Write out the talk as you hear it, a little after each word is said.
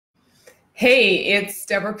Hey, it's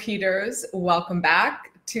Deborah Peters. Welcome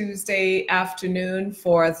back. Tuesday afternoon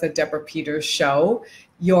for the Deborah Peters Show,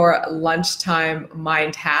 your lunchtime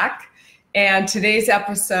mind hack. And today's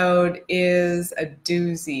episode is a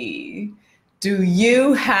doozy. Do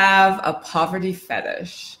you have a poverty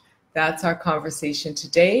fetish? That's our conversation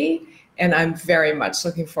today. And I'm very much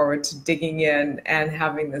looking forward to digging in and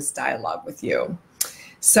having this dialogue with you.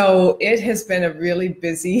 So it has been a really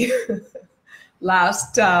busy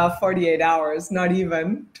last 48 hours, not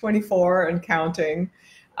even 24 and counting.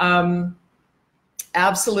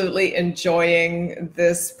 Absolutely enjoying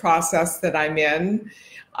this process that I'm in.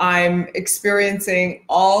 I'm experiencing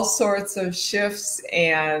all sorts of shifts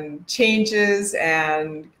and changes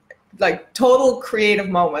and like total creative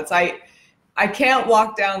moments. I can't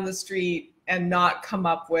walk down the street and not come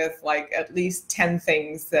up with like at least 10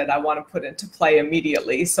 things that I want to put into play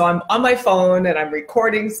immediately. So I'm on my phone and I'm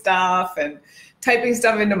recording stuff and typing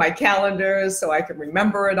stuff into my calendar so I can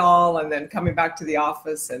remember it all, and then coming back to the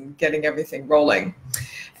office and getting everything rolling.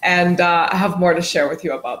 And I have more to share with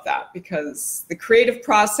you about that, because the creative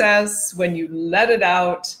process, when you let it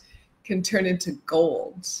out, can turn into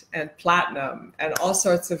gold and platinum and all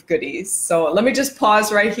sorts of goodies. So let me just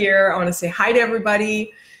pause right here. I want to say hi to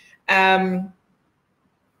everybody.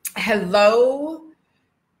 Hello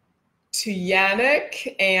to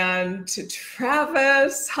Yannick and to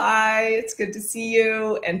Travis. Hi, it's good to see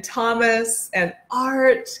you. And Thomas and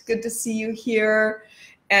Art, good to see you here.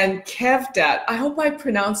 And Kevdet, I hope I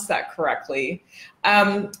pronounced that correctly.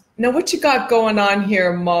 Now what you got going on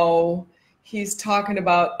here, Mo? He's talking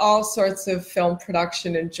about all sorts of film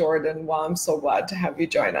production in Jordan. Well, I'm so glad to have you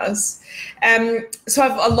join us. So I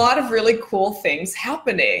have a lot of really cool things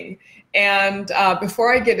happening. And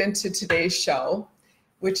before I get into today's show,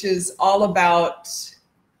 which is all about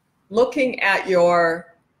looking at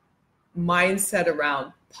your mindset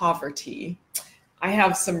around poverty, I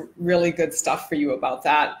have some really good stuff for you about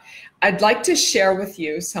that. I'd like to share with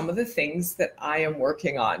you some of the things that I am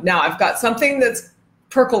working on. Now, I've got something that's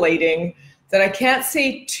percolating that I can't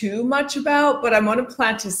say too much about, but I want to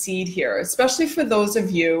plant a seed here, especially for those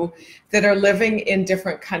of you that are living in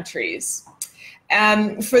different countries.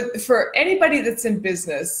 And for anybody that's in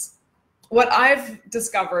business, what I've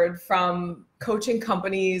discovered from coaching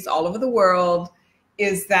companies all over the world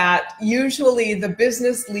is that usually the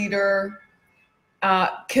business leader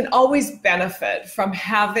can always benefit from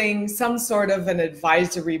having some sort of an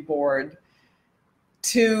advisory board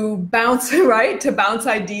to bounce, right? To bounce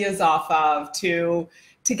ideas off of, to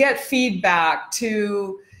get feedback,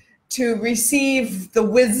 to receive the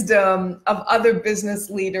wisdom of other business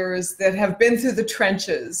leaders that have been through the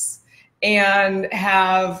trenches and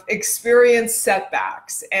have experienced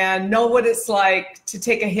setbacks and know what it's like to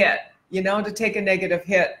take a hit, to take a negative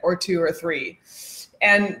hit or two or three.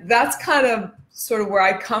 And that's kind of sort of where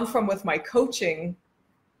I come from with my coaching,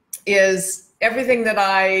 is everything that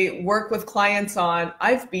I work with clients on,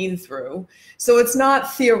 I've been through. So it's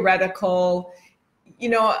not theoretical.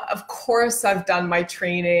 Of course, I've done my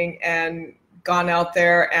training and gone out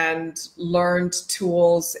there and learned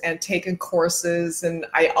tools and taken courses, and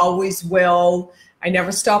I always will. I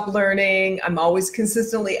never stop learning. I'm always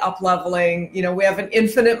consistently up leveling. We have an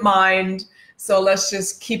infinite mind, so let's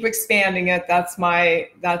just keep expanding it. That's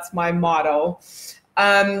my motto.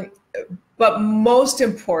 But most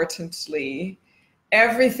importantly,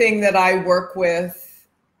 everything that I work with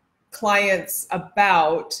clients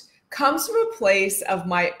about comes from a place of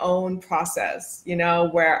my own process,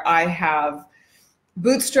 where I have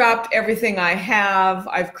bootstrapped everything I have.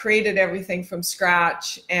 I've created everything from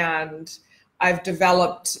scratch, and I've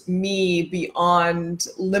developed me beyond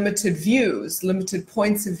limited views, limited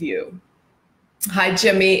points of view. Hi,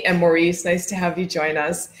 Jimmy and Maurice. Nice to have you join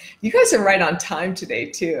us. You guys are right on time today,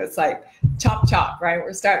 too. It's like chop, chop, right?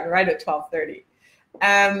 We're starting right at 12:30.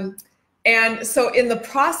 And so in the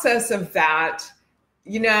process of that,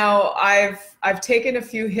 I've taken a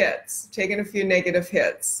few hits, taken a few negative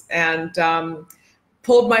hits, and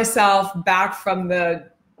pulled myself back from the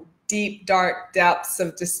deep, dark depths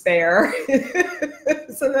of despair.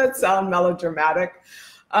 So that sounds melodramatic.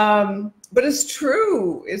 But it's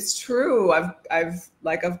true. It's true.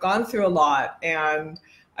 I've gone through a lot, and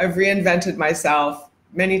I've reinvented myself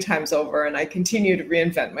many times over, and I continue to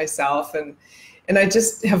reinvent myself. And I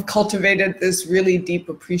just have cultivated this really deep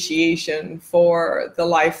appreciation for the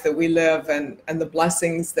life that we live and the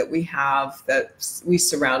blessings that we have, that we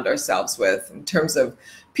surround ourselves with in terms of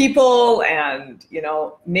people and,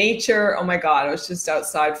 nature. Oh my God, I was just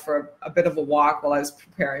outside for a bit of a walk while I was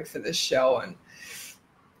preparing for this show. And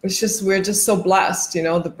we're just so blessed,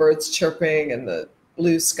 the birds chirping and the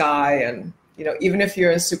blue sky and You know, even if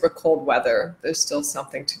you're in super cold weather, there's still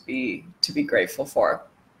something to be grateful for.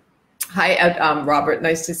 Hi, Robert.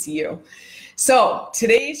 Nice to see you. So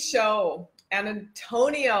today's show, and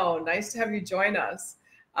Antonio, nice to have you join us.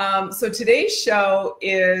 So today's show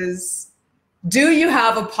is, do you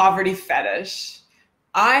have a poverty fetish?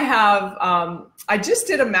 I have, I just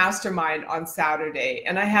did a mastermind on Saturday,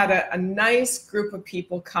 and I had a nice group of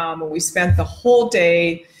people come, and we spent the whole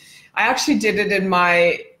day. I actually did it in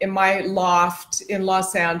my loft in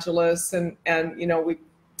Los Angeles, and you know, we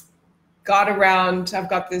got around. I've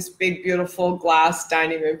got this big, beautiful glass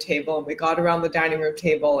dining room table, and we got around the dining room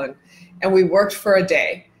table, and we worked for a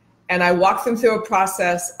day. And I walked them through a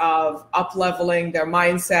process of up-leveling their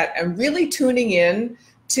mindset and really tuning in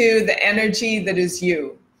to the energy that is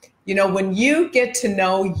you. You know, when you get to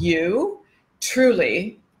know you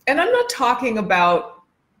truly, and I'm not talking about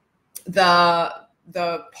the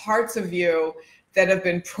parts of you that have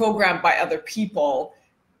been programmed by other people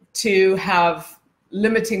to have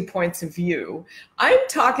limiting points of view. I'm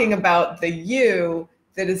talking about the you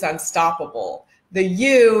that is unstoppable, the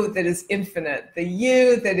you that is infinite, the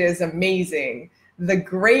you that is amazing, the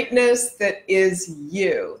greatness that is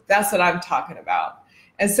you. That's what I'm talking about.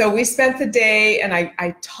 And so we spent the day, and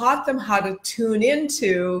I taught them how to tune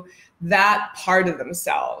into that part of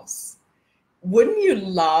themselves. Wouldn't you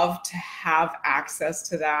love to have access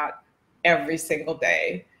to that every single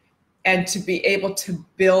day and to be able to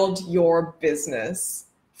build your business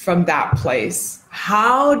from that place?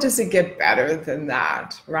 How does it get better than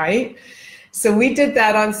that, right? So we did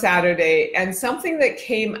that on Saturday, and something that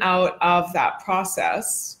came out of that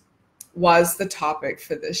process was the topic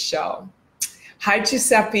for this show. Hi,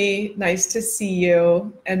 Giuseppe, nice to see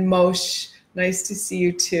you. And Moshe, nice to see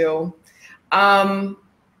you too.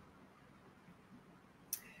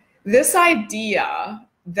 This idea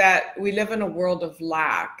that we live in a world of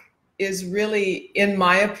lack is really, in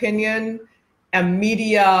my opinion, a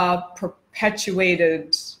media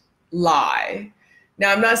perpetuated lie.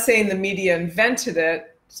 Now, I'm not saying the media invented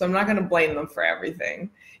it, so I'm not going to blame them for everything,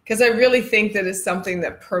 because I really think that it's something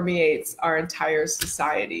that permeates our entire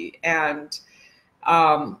society. And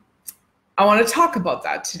I want to talk about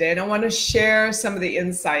that today, and I want to share some of the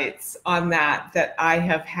insights on that I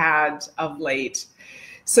have had of late.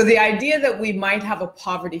 So the idea that we might have a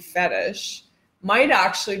poverty fetish might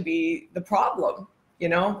actually be the problem. You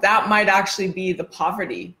know, that might actually be the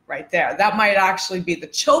poverty right there. That might actually be the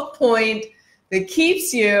choke point that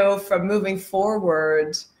keeps you from moving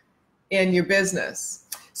forward in your business.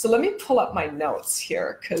 So let me pull up my notes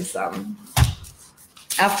here, because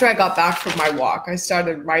after I got back from my walk, I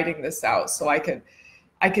started writing this out so I could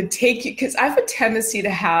take you, because I have a tendency to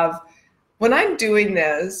have, when I'm doing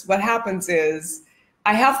this, what happens is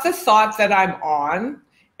I have the thought that I'm on,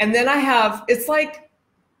 and then I have, it's like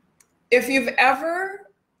if you've ever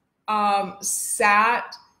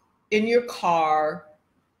sat in your car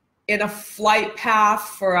in a flight path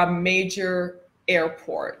for a major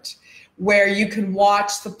airport, where you can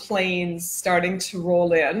watch the planes starting to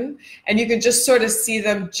roll in, and you can just sort of see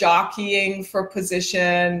them jockeying for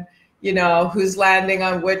position, you know, who's landing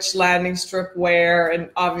on which landing strip where, and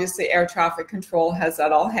obviously air traffic control has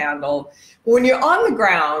that all handled. But when you're on the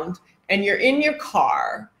ground and you're in your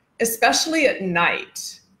car, especially at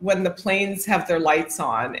night when the planes have their lights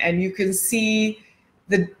on, and you can see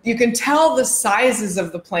you can tell the sizes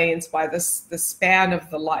of the planes by the span of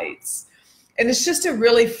the lights. And it's just a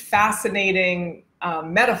really fascinating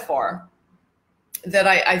metaphor that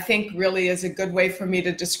I think really is a good way for me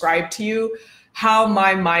to describe to you how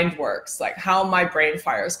my mind works, like how my brain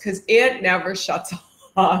fires, because it never shuts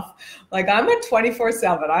off. Like I'm a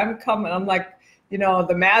 24/7. I'm like, you know,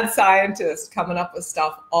 the mad scientist coming up with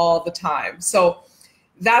stuff all the time. So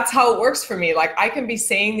that's how it works for me. Like I can be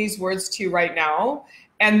saying these words to you right now,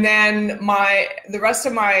 and then the rest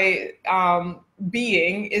of my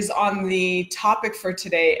being is on the topic for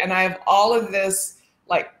today, and I have all of this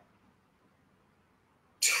like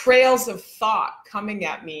trails of thought coming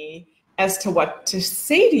at me as to what to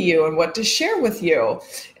say to you and what to share with you.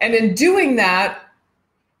 And in doing that,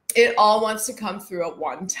 it all wants to come through at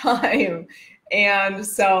one time. And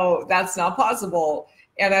so that's not possible.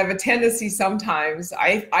 And I have a tendency sometimes,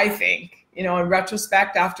 I think, you know, in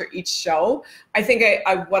retrospect after each show, I think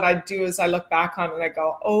what I do is I look back on it and I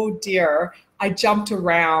go, oh dear, I jumped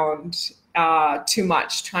around too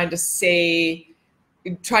much, trying to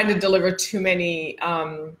deliver too many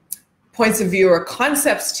points of view or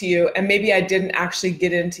concepts to you, and maybe I didn't actually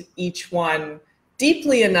get into each one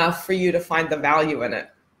deeply enough for you to find the value in it.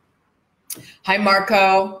 Hi,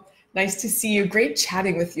 Marco. Nice to see you. Great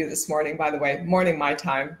chatting with you this morning, by the way. Morning my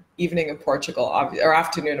time, evening in Portugal, or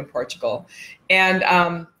afternoon in Portugal. And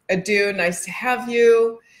Adu, nice to have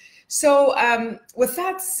you. So with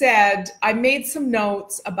that said, I made some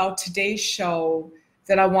notes about today's show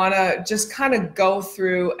that I want to just kind of go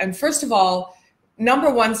through. And first of all, number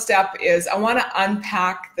one step is I want to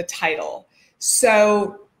unpack the title.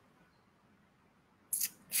 So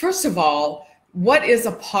first of all, what is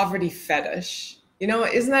a poverty fetish? You know,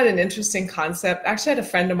 isn't that an interesting concept? Actually, I had a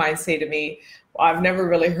friend of mine say to me, well, I've never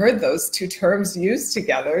really heard those two terms used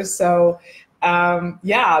together. So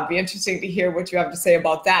yeah, it'd be interesting to hear what you have to say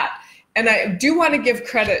about that. And I do want to give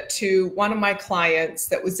credit to one of my clients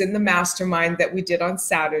that was in the mastermind that we did on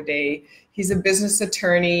Saturday. He's a business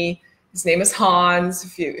attorney. His name is Hans.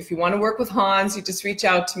 If you want to work with Hans, you just reach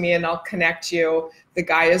out to me and I'll connect you. The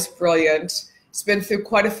guy is brilliant. He's been through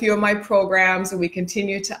quite a few of my programs, and we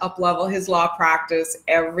continue to up-level his law practice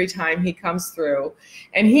every time he comes through.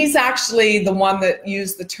 And he's actually the one that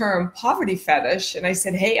used the term poverty fetish. And I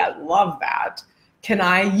said, hey, I love that. Can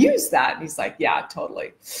I use that? And he's like, yeah,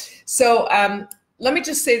 totally. So let me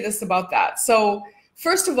just say this about that. So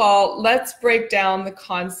first of all, let's break down the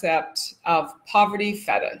concept of poverty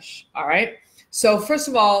fetish, all right? So first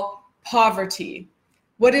of all, poverty.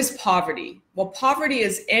 What is poverty? Well, poverty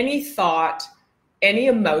is any thought, any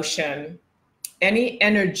emotion, any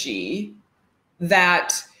energy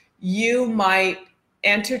that you might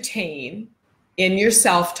entertain in your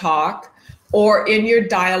self-talk or in your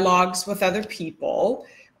dialogues with other people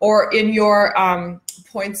or in your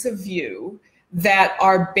points of view that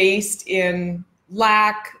are based in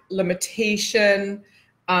lack, limitation,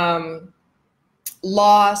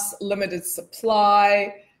 loss, limited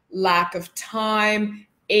supply, lack of time,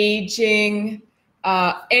 aging,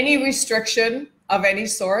 any restriction of any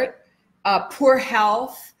sort, poor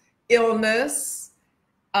health, illness,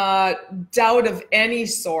 doubt of any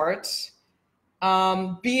sort,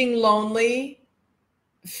 being lonely,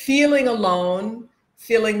 feeling alone,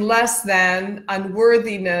 feeling less than,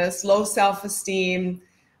 unworthiness, low self-esteem.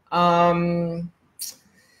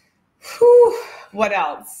 What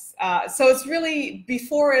else? So it's really,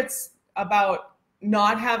 before it's about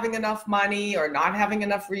not having enough money or not having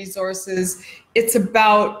enough resources, it's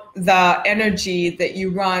about the energy that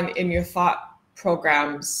you run in your thought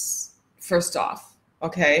programs, first off,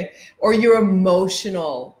 okay? Or your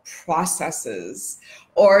emotional processes,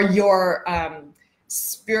 or your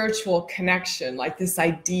spiritual connection, like this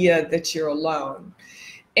idea that you're alone.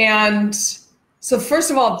 And so first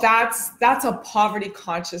of all, that's a poverty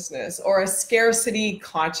consciousness or a scarcity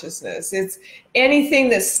consciousness. It's anything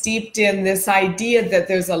that's steeped in this idea that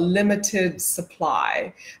there's a limited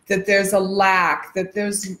supply, that there's a lack, that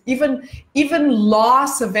there's even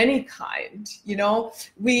loss of any kind. You know,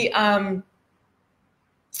 I'm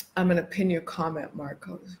going to pin your comment,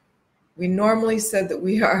 Marco. We normally said that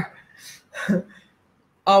we are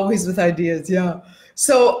always with ideas. Yeah.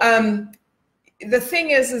 So the thing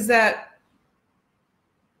is that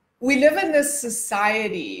we live in this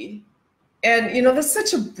society, and you know, that's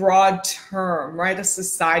such a broad term, right? A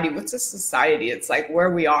society. What's a society? It's like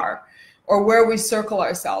where we are, or where we circle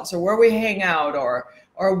ourselves, or where we hang out, or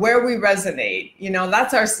where we resonate. You know,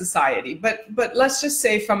 that's our society. But let's just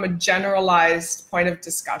say, from a generalized point of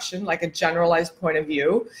discussion, like a generalized point of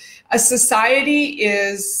view, a society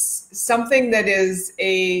is something that is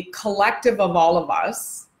a collective of all of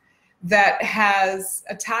us that has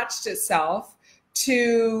attached itself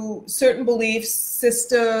to certain belief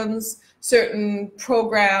systems, certain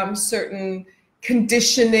programs, certain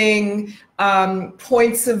conditioning,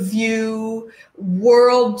 points of view,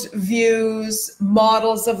 world views,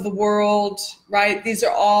 models of the world, right? These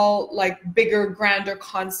are all like bigger, grander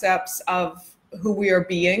concepts of who we are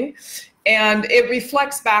being. And it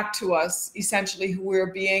reflects back to us essentially who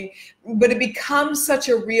we're being, but it becomes such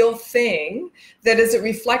a real thing that as it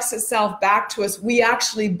reflects itself back to us, we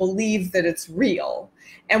actually believe that it's real.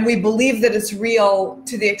 And we believe that it's real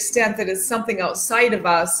to the extent that it's something outside of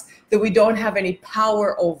us that we don't have any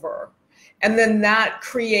power over. And then that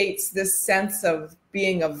creates this sense of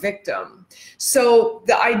being a victim. So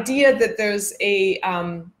the idea that there's a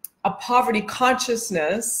poverty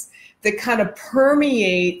consciousness that kind of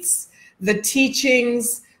permeates the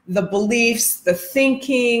teachings, the beliefs, the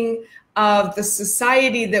thinking of the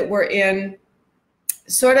society that we're in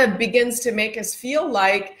sort of begins to make us feel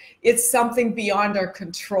like it's something beyond our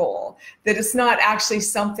control, that it's not actually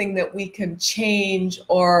something that we can change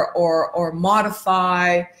or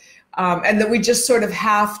modify, and that we just sort of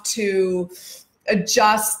have to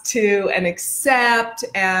adjust to and accept.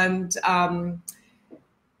 And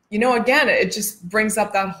you know, again, it just brings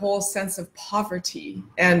up that whole sense of poverty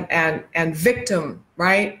and victim,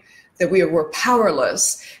 right? that we were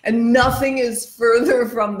powerless, and nothing is further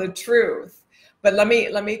from the truth. But let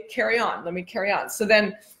me carry on. Let me carry on. So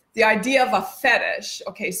then the idea of a fetish.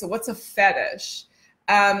 Okay, so what's a fetish?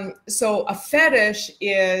 So a fetish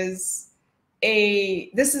is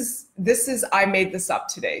this is I made this up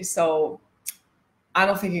today. So I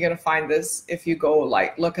don't think you're going to find this if you go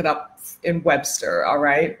like look it up in Webster, all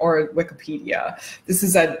right, or Wikipedia. This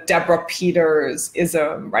is a Deborah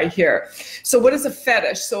Peters-ism right here. So what is a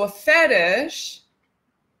fetish? So a fetish,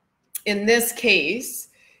 in this case,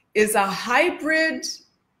 is a hybrid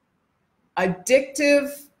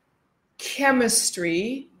addictive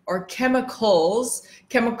chemistry or chemical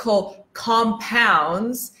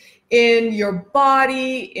compounds in your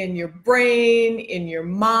body, in your brain, in your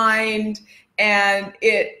mind, and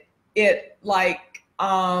it like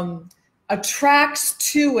attracts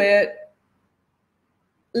to it.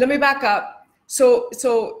 Let me back up. So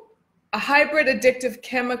a hybrid addictive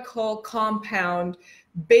chemical compound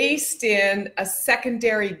based in a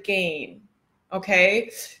secondary gain.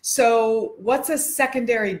 Okay, so what's a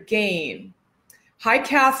secondary gain? Hi,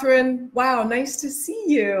 Catherine. Wow, nice to see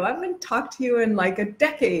you. I haven't talked to you in like a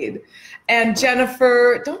decade. And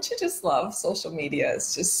Jennifer, don't you just love social media?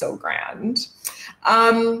 It's just so grand.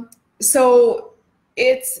 So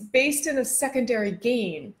it's based in a secondary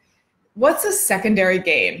gain. What's a secondary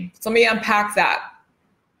gain? So let me unpack that.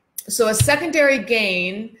 So a secondary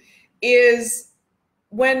gain is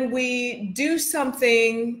when we do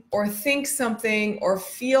something or think something or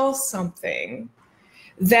feel something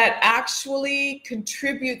that actually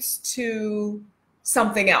contributes to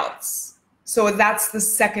something else. So that's the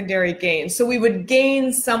secondary gain. So we would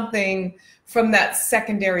gain something from that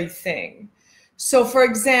secondary thing. So for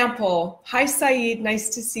example, hi Saeed, nice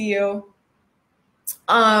to see you.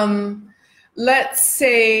 Let's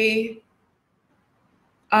say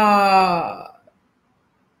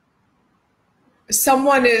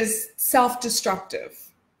someone is self-destructive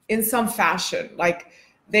in some fashion, like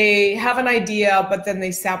they have an idea, but then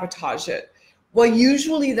they sabotage it. Well,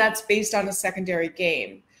 usually that's based on a secondary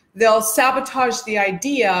gain. They'll sabotage the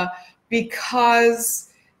idea because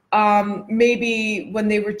maybe when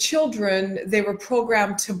they were children, they were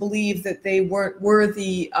programmed to believe that they weren't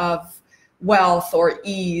worthy of wealth or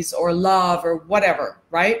ease or love or whatever,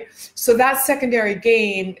 right? So that secondary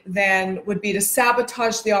gain then would be to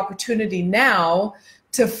sabotage the opportunity now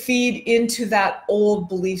to feed into that old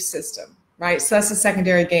belief system, right? So that's a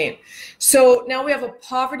secondary gain. So now we have a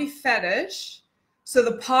poverty fetish. So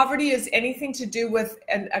the poverty is anything to do with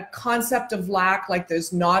a concept of lack, like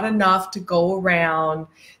there's not enough to go around,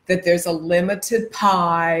 that there's a limited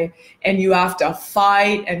pie, and you have to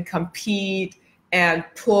fight and compete and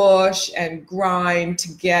push and grind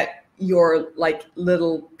to get your like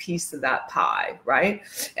little piece of that pie, right?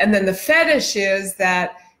 And then the fetish is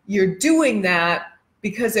that you're doing that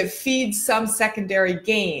because it feeds some secondary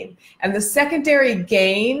gain. And the secondary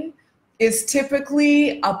gain is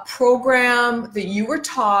typically a program that you were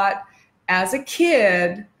taught as a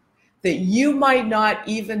kid that you might not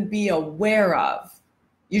even be aware of.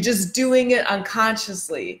 You're just doing it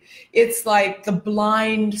unconsciously. It's like the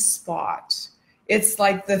blind spot. It's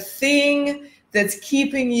like the thing that's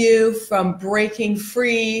keeping you from breaking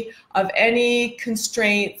free of any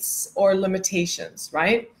constraints or limitations,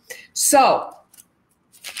 right? So,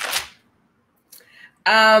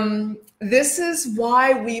 this is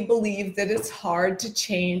why we believe that it's hard to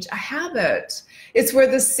change a habit. It's where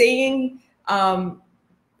the saying, bad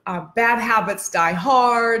habits die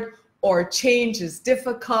hard, or change is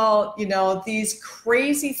difficult, you know, these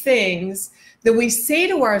crazy things that we say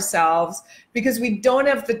to ourselves because we don't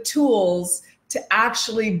have the tools to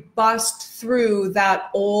actually bust through that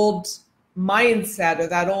old mindset or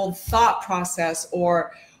that old thought process,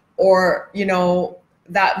 or you know,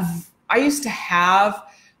 that I used to have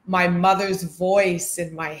my mother's voice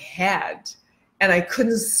in my head and I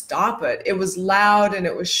couldn't stop it. It was loud and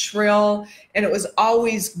it was shrill and it was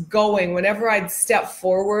always going. Whenever I'd step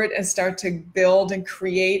forward and start to build and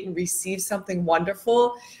create and receive something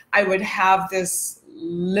wonderful, I would have this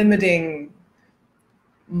limiting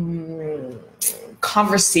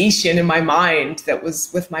conversation in my mind that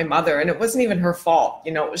was with my mother, and it wasn't even her fault.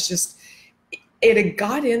 You know, it was just, it had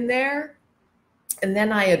got in there, and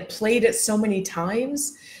then I had played it so many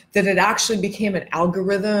times that it actually became an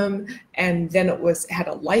algorithm, and then it had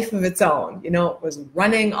a life of its own. You know, it was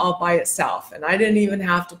running all by itself, and I didn't even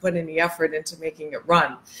have to put any effort into making it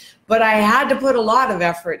run. But I had to put a lot of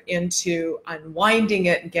effort into unwinding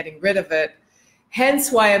it and getting rid of it.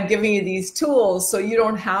 Hence why I'm giving you these tools, so you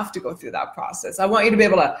don't have to go through that process. I want you to be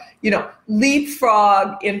able to,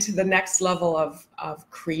 leapfrog into the next level of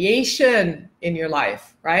creation in your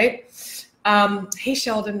life, right? Hey,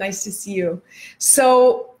 Sheldon, nice to see you.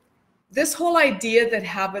 So this whole idea that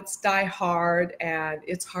habits die hard and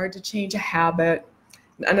it's hard to change a habit,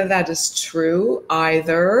 none of that is true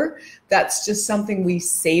either. That's just something we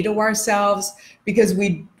say to ourselves because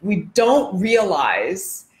we don't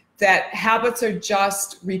realize that habits are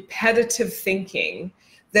just repetitive thinking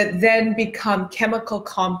that then become chemical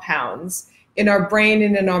compounds in our brain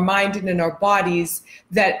and in our mind and in our bodies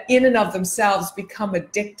that in and of themselves become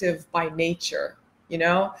addictive by nature.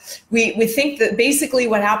 We think that basically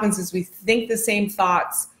what happens is we think the same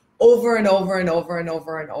thoughts over and over and over and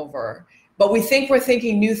over and over, but we think we're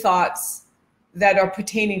thinking new thoughts that are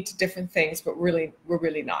pertaining to different things, but we're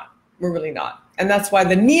really not. We're really not. And that's why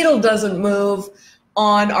the needle doesn't move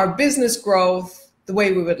on our business growth the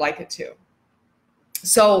way we would like it to.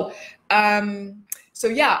 So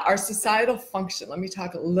yeah, our societal function, let me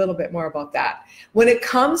talk a little bit more about that. When it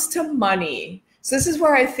comes to money, so this is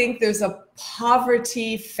where I think there's a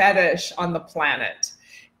poverty fetish on the planet.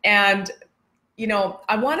 And,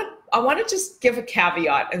 I want to just give a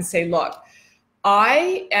caveat and say, look,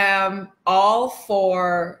 I am all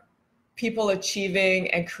for people achieving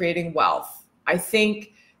and creating wealth. I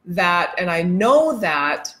think that, and I know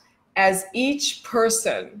that as each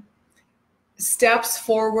person steps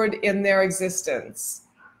forward in their existence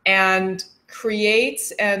and creates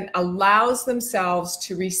and allows themselves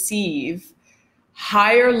to receive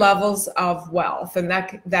higher levels of wealth, and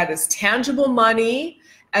that is tangible money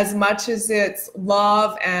as much as it's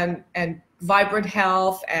love and vibrant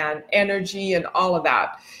health and energy and all of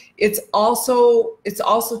that. It's also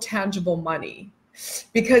tangible money,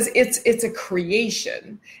 because it's a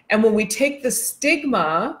creation. And when we take the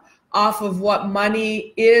stigma off of what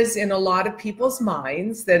money is in a lot of people's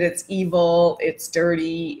minds, that it's evil, it's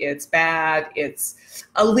dirty, it's bad, it's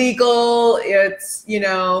illegal, it's,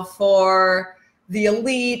 for the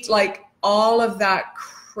elite, like all of that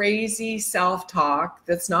crazy self-talk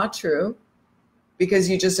that's not true because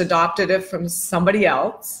you just adopted it from somebody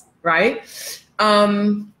else, right?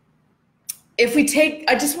 I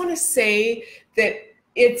just want to say that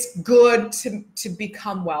it's good to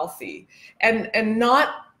become wealthy and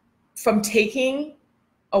not from taking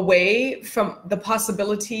away from the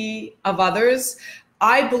possibility of others.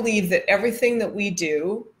 I believe that everything that we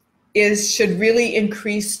do should really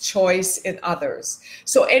increase choice in others.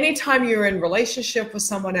 So anytime you're in relationship with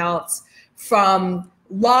someone else, from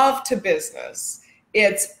love to business,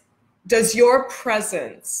 does your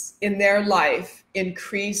presence in their life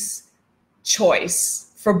increase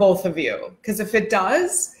choice for both of you? Because if it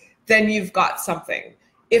does, then you've got something.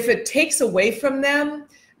 If it takes away from them,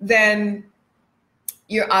 then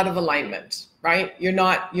you're out of alignment, right? You're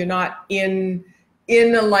not in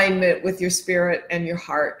alignment with your spirit and your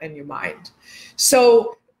heart and your mind.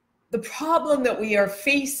 So the problem that we are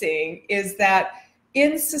facing is that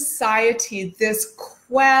in society, this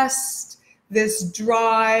quest, this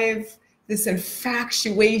drive, this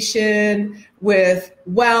infatuation with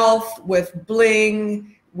wealth, with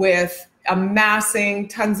bling, with amassing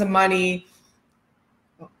tons of money,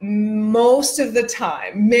 most of the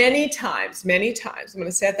time, many times, I'm going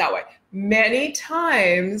to say it that way, many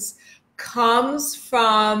times comes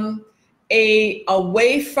from a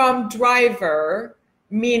away from driver,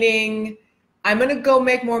 meaning I'm going to go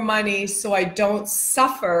make more money so I don't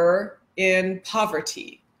suffer in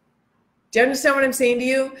poverty. Do you understand what I'm saying to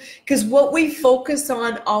you? Because what we focus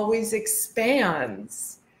on always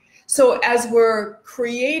expands. So as we're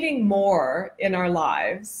creating more in our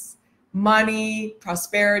lives, money,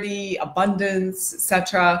 prosperity, abundance,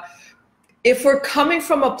 etc., if we're coming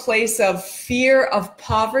from a place of fear of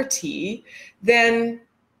poverty, then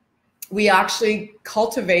we actually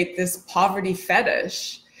cultivate this poverty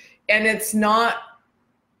fetish, and it's not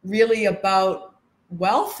really about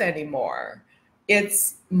wealth anymore.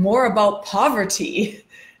 It's more about poverty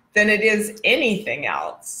than it is anything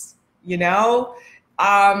else,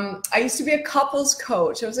 I used to be a couples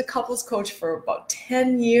coach. I was a couples coach for about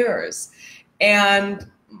 10 years. And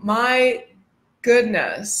my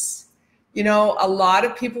goodness, a lot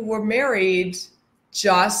of people were married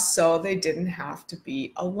just so they didn't have to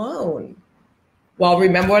be alone. Well,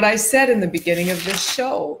 remember what I said in the beginning of this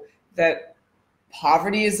show, that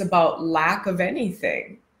poverty is about lack of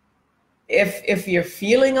anything. If you're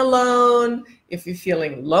feeling alone, if you're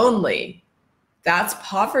feeling lonely, that's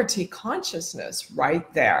poverty consciousness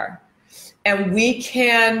right there. And we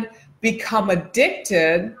can become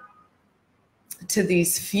addicted to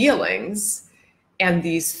these feelings and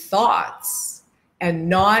these thoughts and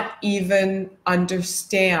not even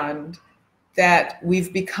understand that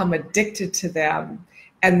we've become addicted to them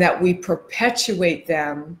and that we perpetuate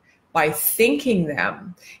them by thinking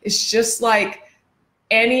them. It's just like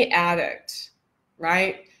any addict,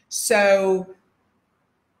 right? So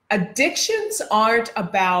addictions aren't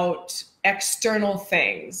about external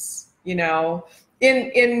things, you know.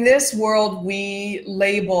 In this world, we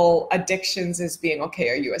label addictions as being, okay,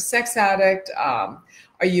 are you a sex addict? Are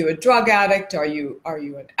you a drug addict? Are you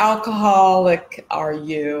an alcoholic? Are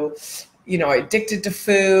you, addicted to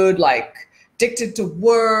food, like addicted to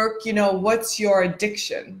work? You know, what's your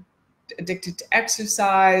addiction? Addicted to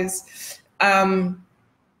exercise?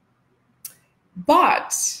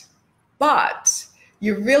 But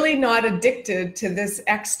you're really not addicted to this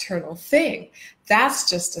external thing. That's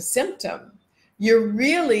just a symptom. You're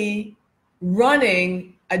really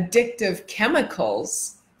running addictive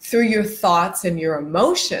chemicals through your thoughts and your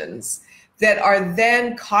emotions that are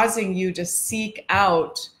then causing you to seek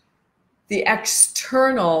out the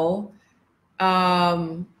external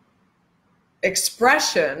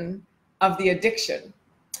expression of the addiction.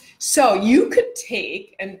 So you could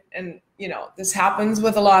take, and this happens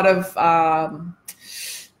with a lot of, I'm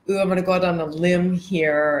going to go out on a limb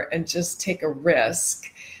here and just take a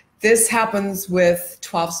risk. This happens with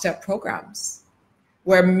 12-step programs,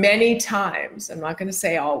 where many times, I'm not going to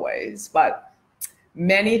say always, but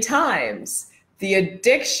many times, the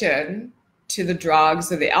addiction to the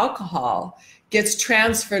drugs or the alcohol gets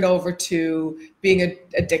transferred over to being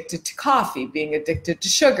addicted to coffee, being addicted to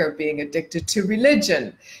sugar, being addicted to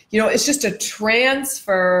religion. It's just a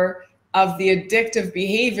transfer of the addictive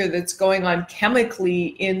behavior that's going on chemically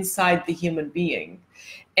inside the human being.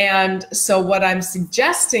 And so what I'm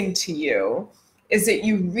suggesting to you is that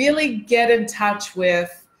you really get in touch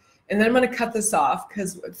with, and then I'm going to cut this off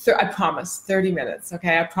because I promise 30 minutes.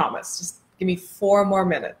 Okay, I promise. Just give me 4 more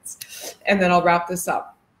minutes and then I'll wrap this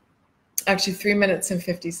up. Actually, 3 minutes and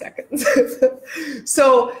 50 seconds.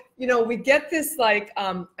 So, we get this like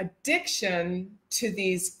addiction to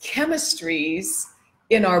these chemistries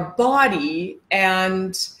in our body,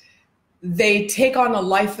 and they take on a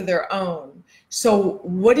life of their own. So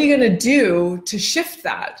what are you going to do to shift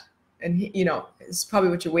that? And, it's probably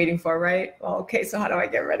what you're waiting for, right? Well, okay, so how do I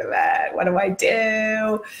get rid of it? What do I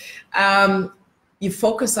do? You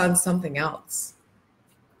focus on something else.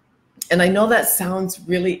 And I know that sounds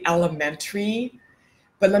really elementary,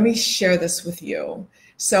 but let me share this with you.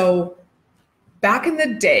 So back in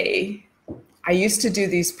the day, I used to do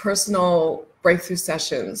these personal breakthrough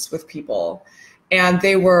sessions with people, and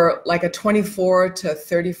they were like a 24 to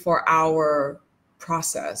 34 hour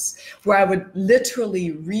process where I would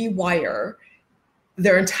literally rewire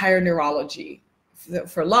their entire neurology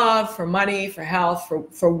for love, for money, for health,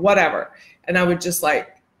 for whatever. And I would just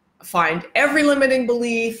like find every limiting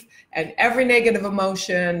belief and every negative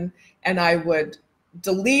emotion, and I would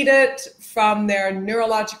delete it from their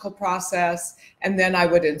neurological process, and then I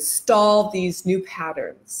would install these new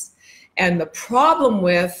patterns. And the problem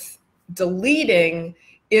with deleting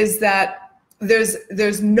is that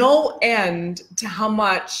there's no end to how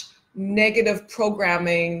much negative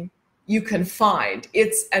programming you can find.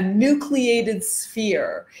 It's a nucleated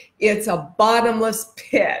sphere. It's a bottomless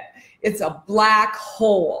pit. It's a black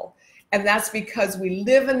hole. And that's because we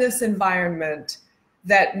live in this environment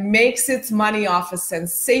that makes its money off of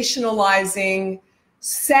sensationalizing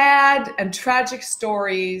sad and tragic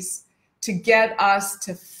stories to get us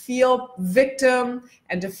to feel victim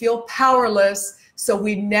and to feel powerless, so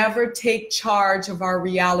we never take charge of our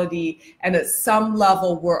reality. And at some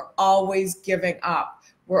level, we're always giving up.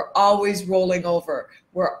 We're always rolling over.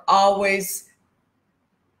 We're always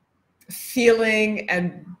feeling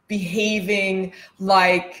and behaving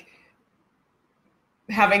like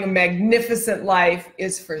having a magnificent life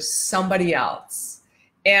is for somebody else.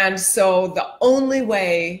 And so the only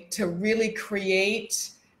way to really create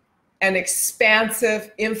an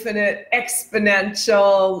expansive, infinite,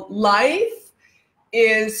 exponential life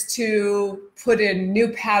is to put in new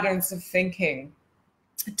patterns of thinking,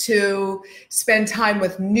 to spend time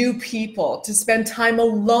with new people, to spend time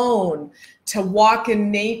alone, to walk in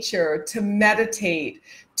nature, to meditate,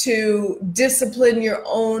 to discipline your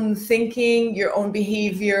own thinking, your own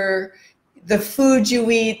behavior, the food you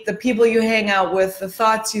eat, the people you hang out with, the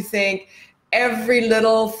thoughts you think, every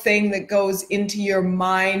little thing that goes into your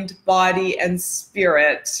mind, body, and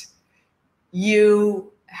spirit,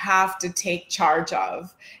 you have to take charge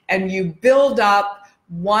of. And you build up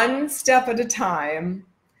one step at a time,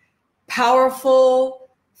 powerful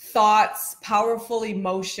thoughts, powerful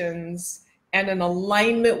emotions, and an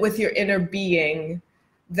alignment with your inner being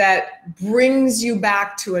that brings you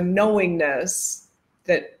back to a knowingness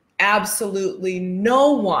that absolutely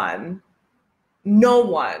no one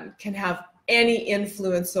can have any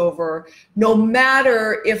influence over, no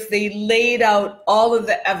matter if they laid out all of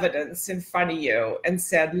the evidence in front of you and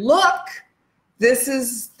said, look, this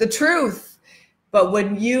is the truth. But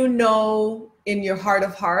when you know in your heart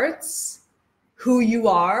of hearts who you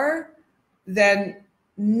are, then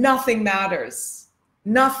nothing matters.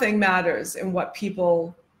 Nothing matters in what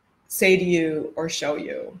people say to you or show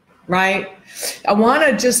you, right? I want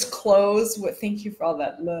to just close with, thank you for all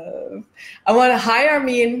that love. I want to, hi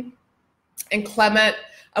Armin and Clement.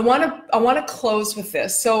 I want to close with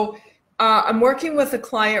this. So I'm working with a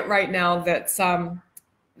client right now that's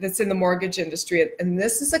in the mortgage industry, and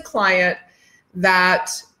this is a client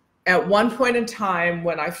that at one point in time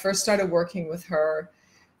when I first started working with her,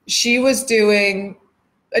 she was doing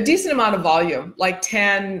a decent amount of volume, like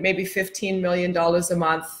 10, maybe $15 million a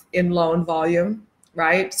month in loan volume,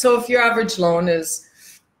 right? So if your average loan is,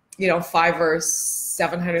 you know, 500,000 or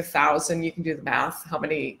 700,000, you can do the math, how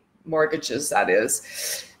many mortgages that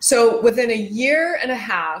is. So within a year and a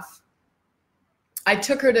half, I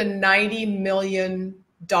took her to $90 million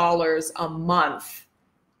a month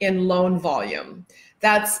in loan volume.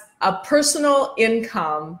 That's a personal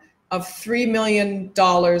income of $3 million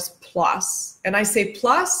plus. And I say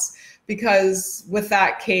plus because with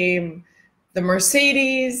that came the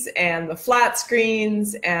Mercedes and the flat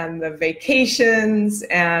screens and the vacations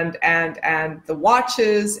and the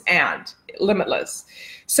watches and limitless.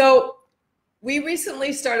 So we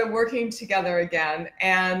recently started working together again,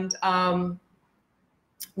 and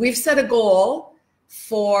we've set a goal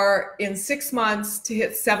for in 6 months to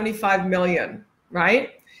hit 75 million,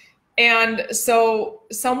 right? And so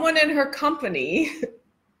someone in her company, who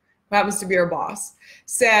happens to be her boss,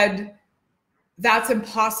 said, that's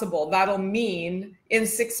impossible. That'll mean in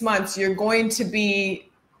 6 months, you're going to be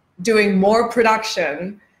doing more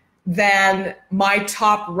production than my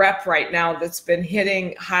top rep right now that's been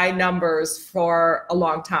hitting high numbers for a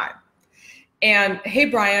long time. And hey,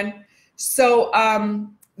 Brian, so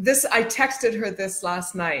I texted her this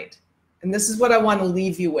last night, and this is what I want to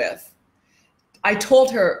leave you with. I told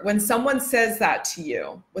her, when someone says that to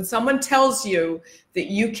you, when someone tells you that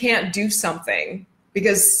you can't do something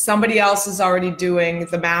because somebody else is already doing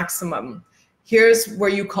the maximum, here's where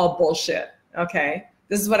you call bullshit, okay?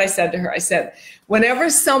 This is what I said to her. I said, whenever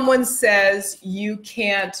someone says you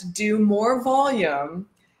can't do more volume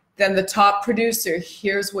than the top producer,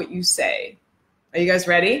 here's what you say. Are you guys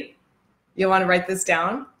ready? You want to write this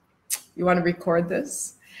down? You want to record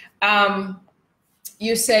this?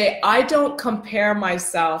 You say, I don't compare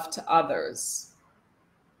myself to others.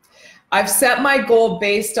 I've set my goal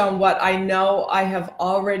based on what I know I have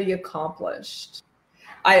already accomplished.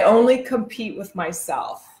 I only compete with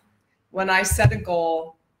myself. When I set a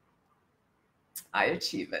goal, I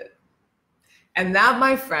achieve it. And that,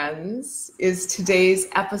 my friends, is today's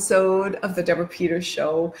episode of the Deborah Peters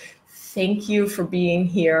Show. Thank you for being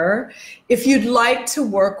here. If you'd like to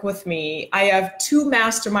work with me, I have 2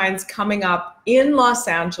 masterminds coming up in Los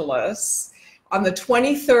Angeles on the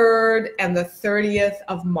 23rd and the 30th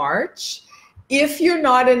of March. If you're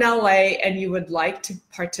not in LA and you would like to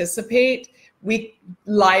participate, we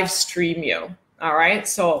live stream you. All right,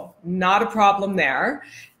 so not a problem there.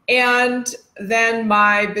 And then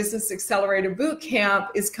my Business Accelerator Bootcamp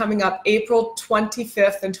is coming up April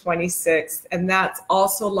 25th and 26th, and that's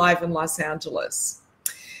also live in Los Angeles.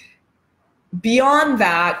 Beyond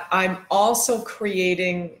that, I'm also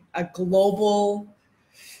creating a global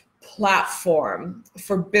platform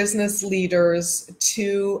for business leaders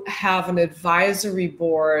to have an advisory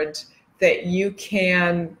board that you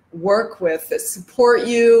can work with that support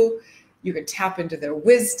you. You can tap into their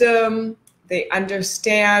wisdom. They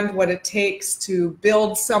understand what it takes to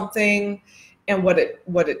build something and what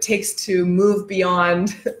it takes to move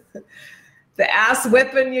beyond the ass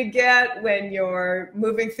whipping you get when you're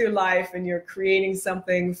moving through life and you're creating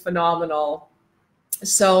something phenomenal.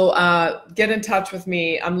 So get in touch with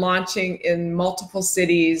me. I'm launching in multiple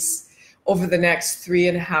cities over the next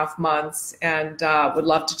 3.5 months, and would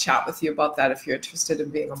love to chat with you about that if you're interested in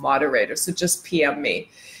being a moderator. So just PM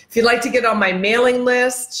me. If you'd like to get on my mailing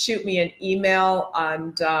list, shoot me an email,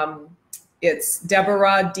 and it's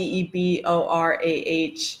Deborah,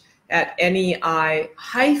 DEBORAH, at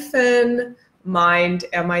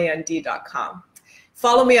NEI-mind.com.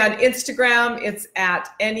 Follow me on Instagram. It's at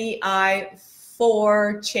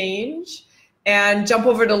NEI4Change. And jump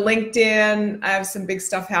over to LinkedIn. I have some big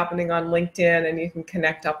stuff happening on LinkedIn, and you can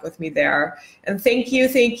connect up with me there. And thank you,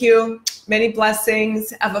 thank you. Many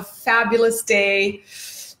blessings. Have a fabulous day.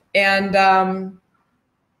 And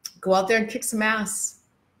go out there and kick some ass.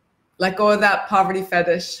 Let go of that poverty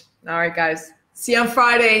fetish. All right, guys. See you on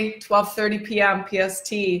Friday, 12:30 p.m.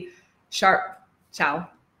 PST. Sharp. Ciao.